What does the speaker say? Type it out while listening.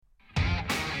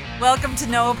Welcome to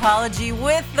No Apology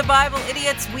with the Bible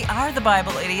Idiots. We are the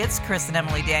Bible Idiots, Chris and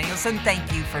Emily Danielson.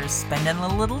 Thank you for spending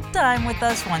a little time with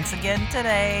us once again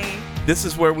today. This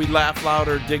is where we laugh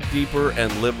louder, dig deeper,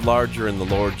 and live larger in the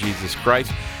Lord Jesus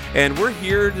Christ. And we're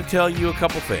here to tell you a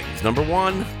couple things. Number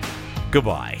one,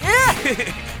 goodbye.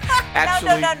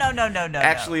 Actually, No.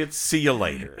 Actually, it's see you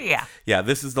later. Yeah,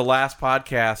 this is the last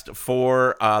podcast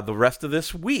for the rest of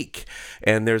this week.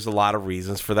 And there's a lot of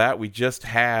reasons for that. We just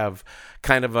have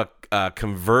kind of a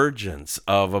convergence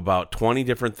of about 20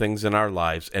 different things in our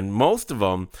lives, and most of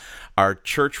them are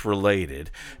church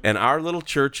related, and our little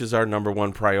church is our number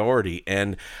one priority.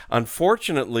 And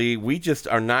unfortunately, we just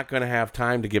are not going to have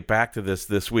time to get back to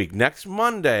this week. Next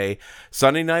Monday,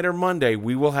 Sunday night or Monday,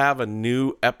 we will have a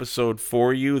new episode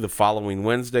for you. The following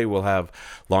Wednesday, we'll have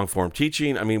long form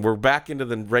teaching. I mean, we're back into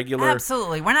the regular.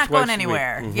 Absolutely, we're not going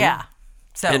anywhere. Mm-hmm. Yeah.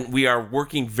 So. And we are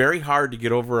working very hard to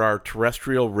get over our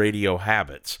terrestrial radio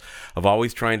habits of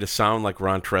always trying to sound like we're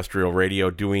on terrestrial radio,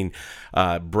 doing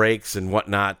breaks and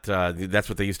whatnot. That's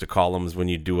what they used to call them, is when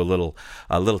you do a little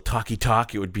talky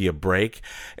talk, it would be a break.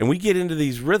 And we get into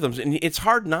these rhythms, and it's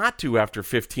hard not to after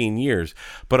 15 years.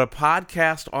 But a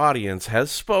podcast audience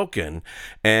has spoken,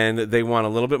 and they want a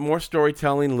little bit more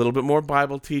storytelling, a little bit more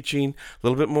Bible teaching, a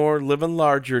little bit more living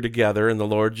larger together in the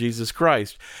Lord Jesus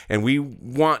Christ. And we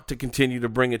want to continue to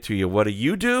bring it to you. What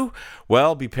do?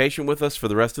 Well, be patient with us for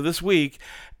the rest of this week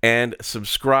and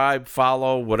subscribe,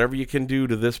 follow, whatever you can do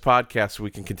to this podcast so we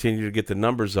can continue to get the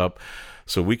numbers up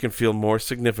so we can feel more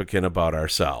significant about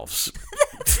ourselves.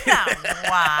 That's not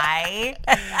why.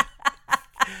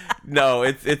 No,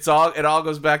 it all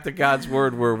goes back to God's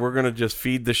word, where we're going to just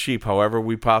feed the sheep however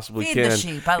we possibly can. Feed the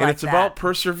sheep. I like that. And it's about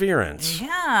perseverance.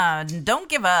 Yeah, don't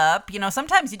give up. You know,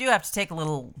 sometimes you do have to take a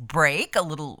little break, a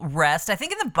little rest. I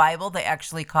think in the Bible they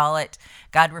actually call it,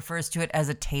 God refers to it as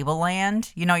a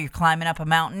tableland. You know, you're climbing up a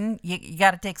mountain. You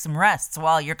got to take some rests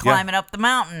while you're climbing up the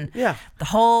mountain. Yeah. The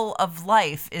whole of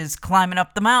life is climbing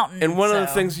up the mountain. And one of the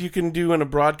things you can do in a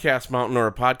broadcast mountain or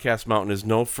a podcast mountain is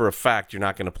know for a fact you're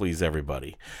not going to please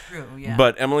everybody. True, yeah.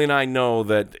 But Emily and I know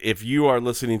that if you are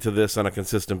listening to this on a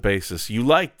consistent basis, you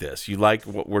like this. You like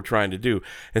what we're trying to do.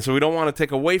 And so we don't want to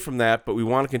take away from that, but we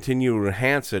want to continue to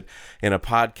enhance it in a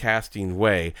podcasting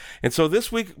way. And so this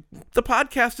week, the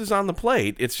podcast is on the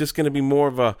plate. It's just going to be more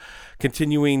of a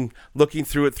continuing looking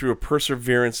through it through a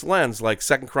perseverance lens, like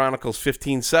 2 Chronicles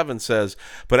 15:7 says,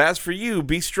 "But as for you,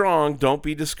 be strong, don't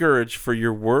be discouraged, for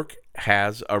your work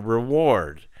has a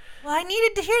reward." Well, I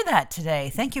needed to hear that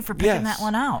today. Thank you for picking that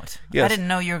one out. Yes. I didn't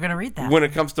know you were going to read that. When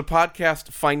it comes to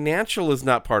podcast, financial is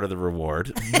not part of the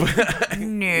reward.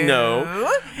 No.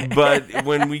 But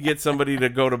when we get somebody to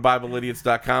go to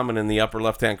BibleIdiots.com and in the upper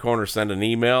left-hand corner send an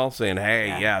email saying,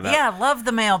 hey, love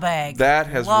the mailbag. That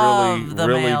has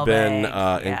really been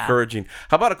encouraging.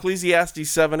 How about Ecclesiastes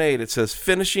 7:8? It says,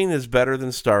 finishing is better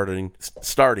than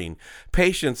starting.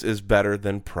 Patience is better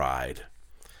than pride.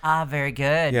 Ah, very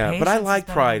good. Yeah, Patience, but I like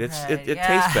pride. It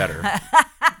tastes better.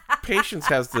 Patience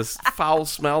has this foul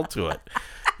smell to it.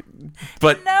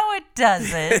 But no, it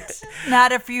doesn't.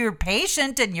 Not if you're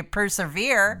patient and you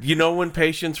persevere. You know when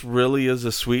patience really is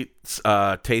a sweet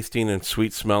tasting and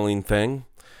sweet smelling thing?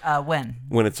 When?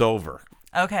 When it's over.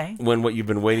 Okay. When what you've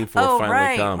been waiting for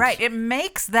finally comes. Right. It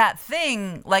makes that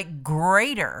thing like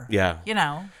greater. Yeah. You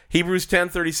know. Hebrews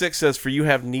 10:36 says, "For you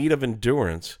have need of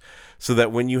endurance, so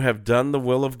that when you have done the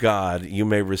will of God, you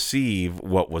may receive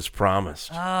what was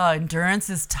promised." Oh, endurance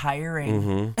is tiring.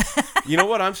 Mm-hmm. You know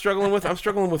what I'm struggling with? I'm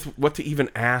struggling with what to even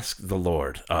ask the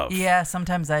Lord of. Yeah,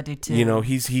 sometimes I do too. You know,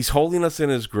 he's holding us in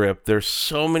his grip. There's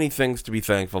so many things to be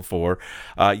thankful for.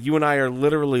 You and I are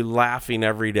literally laughing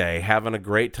every day, having a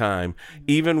great time,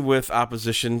 even with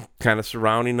opposition kind of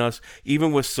surrounding us,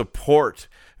 even with support.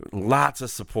 Lots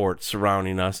of support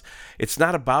surrounding us. It's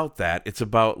not about that. It's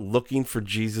about looking for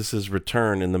Jesus's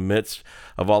return in the midst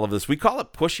of all of this. We call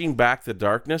it pushing back the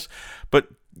darkness, but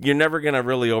you're never going to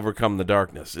really overcome the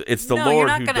darkness. It's the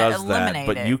Lord who does that,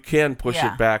 but you can push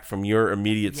it back from your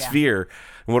immediate sphere.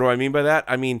 And what do I mean by that?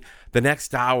 I mean, the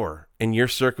next hour in your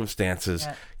circumstances,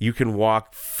 you can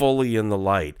walk fully in the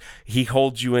light. He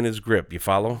holds you in his grip. You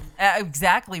follow?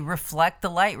 Exactly. Reflect the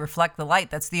light. Reflect the light.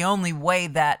 That's the only way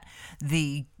that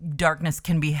the darkness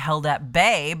can be held at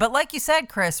bay. But like you said,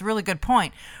 Chris, really good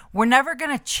point. We're never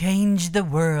going to change the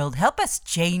world. Help us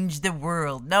change the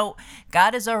world. No,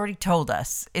 God has already told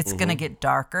us it's going to get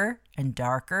darker and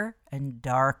darker and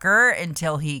darker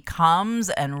until he comes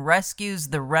and rescues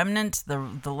the remnant,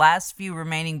 the last few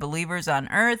remaining believers on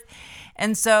earth.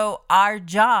 And so our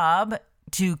job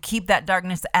to keep that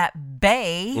darkness at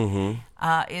bay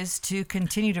Mm-hmm. is to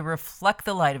continue to reflect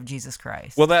the light of Jesus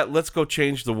Christ. Well, that let's go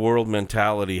change the world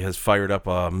mentality has fired up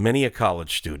many a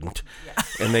college student.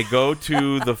 And they go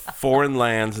to the foreign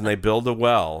lands and they build a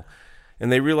well.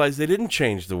 And they realize they didn't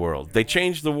change the world. They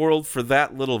changed the world for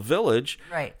that little village,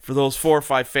 Right. for those 4 or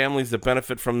 5 families that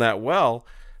benefit from that well.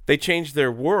 They changed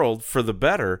their world for the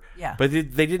better, Yeah. but they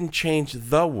didn't change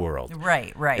the world.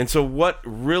 Right. And so what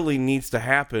really needs to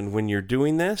happen when you're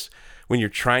doing this, when you're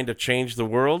trying to change the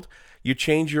world, you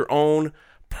change your own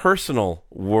personal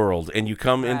world and you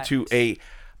come into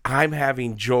I'm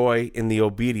having joy in the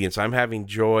obedience. I'm having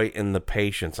joy in the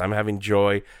patience. I'm having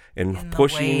joy in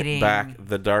pushing waiting. back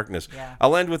the darkness. Yeah.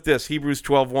 I'll end with this, Hebrews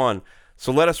 12:1.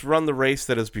 So let us run the race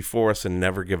that is before us and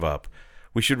never give up.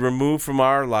 We should remove from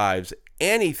our lives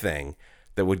anything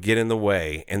that would get in the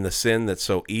way and the sin that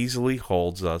so easily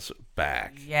holds us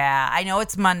back. Yeah, I know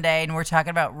it's Monday and we're talking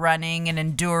about running and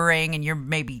enduring, and you're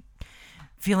maybe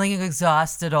feeling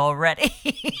exhausted already.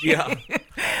 Yeah.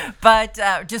 But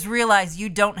just realize you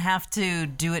don't have to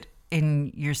do it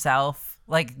in yourself.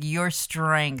 Like, your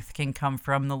strength can come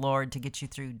from the Lord to get you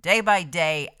through day by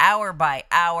day, hour by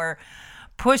hour,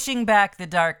 pushing back the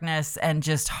darkness and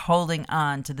just holding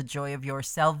on to the joy of your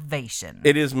salvation.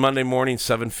 It is Monday morning,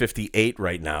 7:58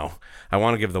 right now. I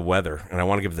want to give the weather and I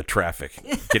want to give the traffic.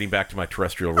 Getting back to my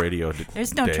terrestrial radio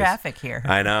There's no days. traffic here.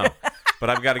 I know. But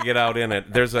I've got to get out in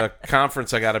it. There's a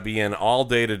conference I got to be in all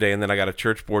day today, and then I got a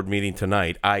church board meeting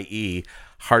tonight, i.e.,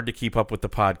 hard to keep up with the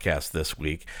podcast this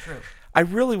week. True. I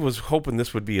really was hoping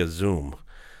this would be a Zoom.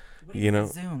 You know,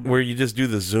 Zoom? where you just do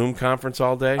the Zoom conference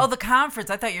all day. Oh, the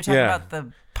conference. I thought you were talking Yeah. about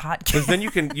the podcast. Because then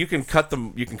you can cut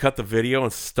the video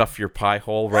and stuff your pie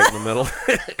hole right in the middle,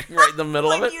 right in the middle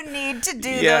of when it. you need to do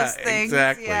Yeah, those things.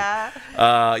 exactly. Yeah.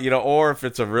 Or if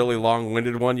it's a really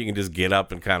long-winded one, you can just get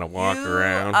up and kind of walk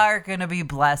around. You are going to be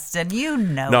blessed, and you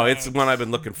know No, it. it's one I've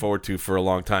been looking forward to for a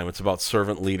long time. It's about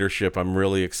servant leadership. I'm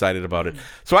really excited about it.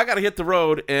 So I got to hit the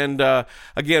road. And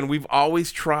again, we've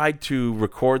always tried to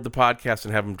record the podcast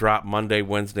and have them drop Monday,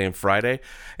 Wednesday, and Friday.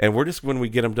 And when we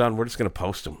get them done, we're just going to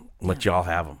post them and let y'all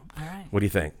have them. All right. What do you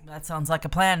think? That sounds like a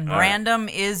plan. right. Random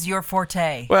is your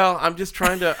forte. Well, I'm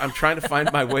trying to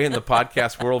find my way in the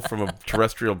podcast world from a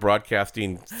terrestrial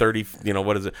broadcasting 30,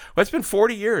 what is it? Well, it's been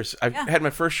 40 years. I had my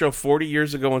first show 40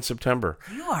 years ago in September.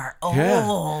 You are old.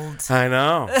 Yeah. I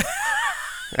know.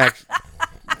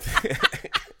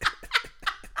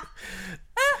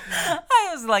 I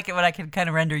always like it when I can kind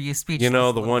of render you speechless. You know,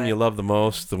 a the little one bit. you love the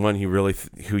most, the one you really,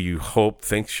 who you hope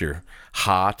thinks you're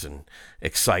hot and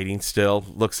exciting still,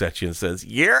 looks at you and says,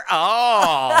 "You're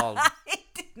old." I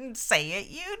didn't say it.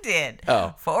 You did.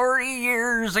 Oh. 40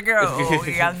 years ago,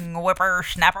 young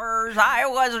whippersnappers, I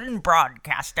was in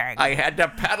broadcasting. I had to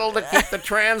pedal to keep the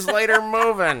translator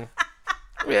moving.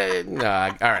 No,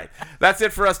 all right. That's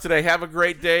it for us today. Have a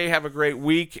great day. Have a great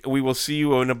week. We will see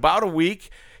you in about a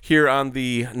week here on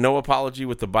the No Apology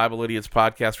with the Bible Idiots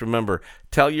podcast. Remember,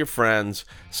 tell your friends,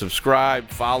 subscribe,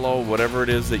 follow, whatever it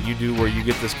is that you do where you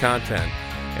get this content.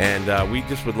 And we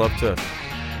just would love to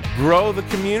grow the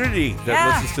community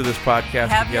that listens to this podcast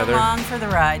Have together. you along for the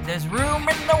ride. There's room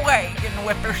in the wagon,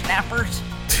 whippersnappers.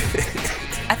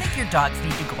 I think your dogs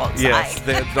need to go outside. Yes,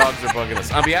 the dogs are bugging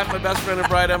us. On behalf of my best friend and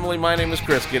bride, Emily, my name is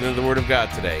Chris. Get into the Word of God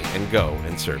today and go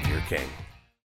and serve your King.